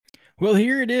Well,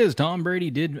 here it is. Tom Brady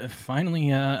did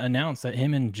finally announce that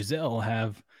him and Giselle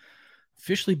have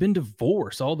officially been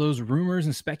divorced. All those rumors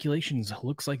and speculations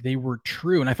looks like they were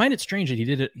true. And I find it strange that he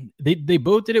did it. They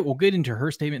both did it. We'll get into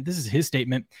her statement. This is his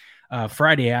statement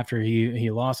Friday after he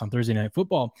lost on Thursday Night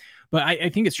Football. But I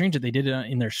think it's strange that they did it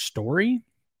in their story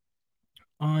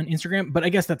on Instagram. But I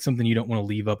guess that's something you don't want to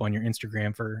leave up on your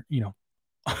Instagram for,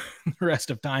 the rest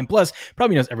of time. Plus,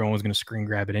 probably knows everyone was going to screen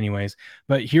grab it anyways.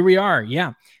 But here we are.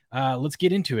 Yeah. Let's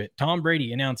get into it. Tom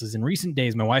Brady announces, in recent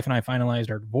days, my wife and I finalized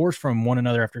our divorce from one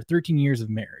another after 13 years of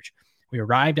marriage. We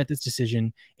arrived at this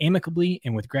decision amicably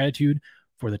and with gratitude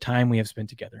for the time we have spent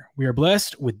together. We are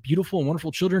blessed with beautiful and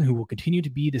wonderful children who will continue to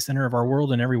be the center of our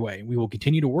world in every way. We will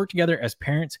continue to work together as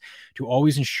parents to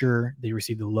always ensure they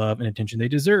receive the love and attention they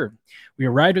deserve. We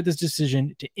arrived at this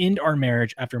decision to end our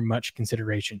marriage after much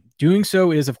consideration. Doing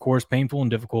so is, of course, painful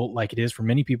and difficult, like it is for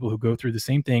many people who go through the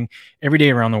same thing every day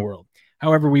around the world.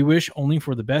 However, we wish only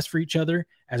for the best for each other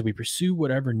as we pursue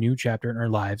whatever new chapter in our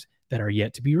lives that are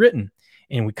yet to be written.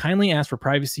 And we kindly ask for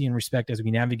privacy and respect as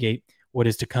we navigate what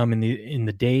is to come in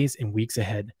the days and weeks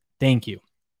ahead. Thank you.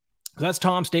 So that's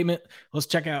Tom's statement. Let's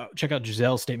check out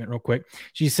Giselle's statement real quick.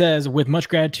 She says, with much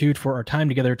gratitude for our time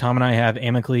together, Tom and I have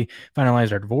amicably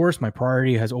finalized our divorce. My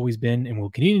priority has always been and will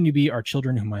continue to be our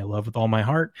children, whom I love with all my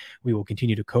heart. We will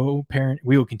continue to co-parent.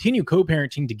 We will continue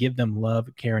co-parenting to give them love,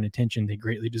 care, and attention they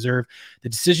greatly deserve. The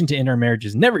decision to end our marriage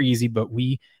is never easy, but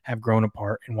we have grown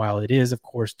apart. And while it is, of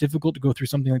course, difficult to go through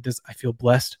something like this, I feel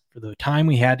blessed for the time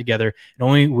we had together and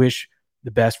only wish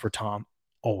the best for Tom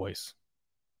always.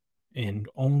 And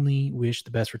only wish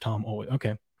the best for Tom always.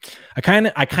 Okay. I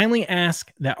kindly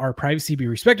ask that our privacy be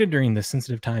respected during this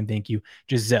sensitive time. Thank you,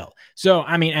 Giselle. So,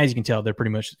 I mean, as you can tell, they're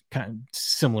pretty much kind of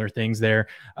similar things there.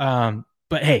 But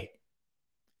hey,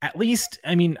 at least,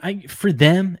 I mean, for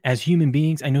them as human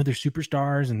beings, I know they're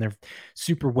superstars and they're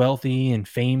super wealthy and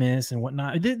famous and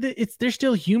whatnot. They're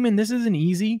still human. This isn't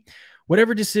easy.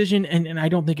 Whatever decision, and I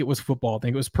don't think it was football. I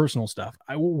think it was personal stuff.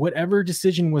 Whatever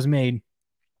decision was made,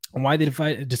 and why they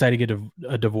decide to get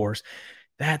a divorce,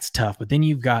 that's tough. But then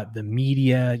you've got the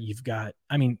media,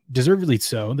 I mean, deservedly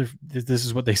so. This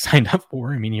is what they signed up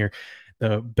for. I mean, you're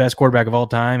the best quarterback of all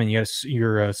time, and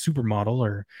you're a supermodel,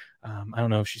 or I don't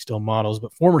know if she still models,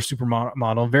 but former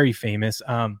supermodel, very famous.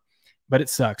 But it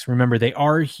sucks. Remember, they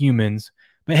are humans.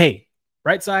 But hey,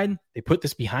 bright side, they put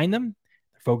this behind them,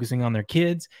 focusing on their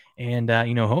kids, and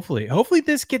hopefully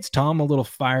this gets Tom a little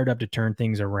fired up to turn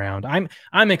things around.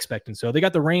 I'm expecting so. They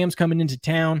got the Rams coming into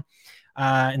town,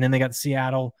 and then they got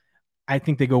Seattle. I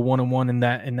think they go 1-1 in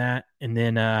that,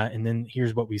 and then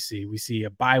here's what we see. We see a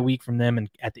bye week from them, and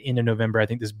at the end of November, I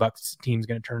think this Bucs team's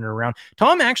going to turn it around.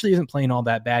 Tom actually isn't playing all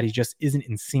that bad. He just isn't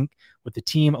in sync with the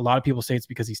team. A lot of people say it's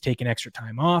because he's taking extra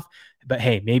time off, but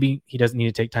hey, maybe he doesn't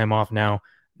need to take time off now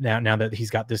that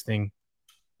he's got this thing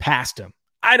past him.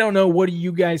 I don't know. What do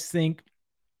you guys think?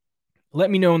 Let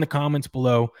me know in the comments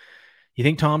below. You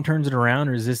think Tom turns it around,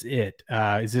 or is this it?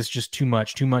 Is this just too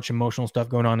much emotional stuff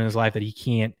going on in his life that he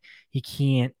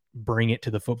can't bring it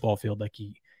to the football field like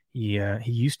he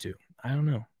used to? I don't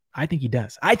know. I think he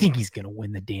does. I think he's going to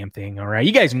win the damn thing. All right.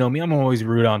 You guys know me. I'm always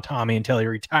root on Tommy until he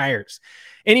retires.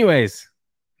 Anyways,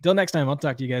 until next time, I'll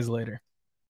talk to you guys later.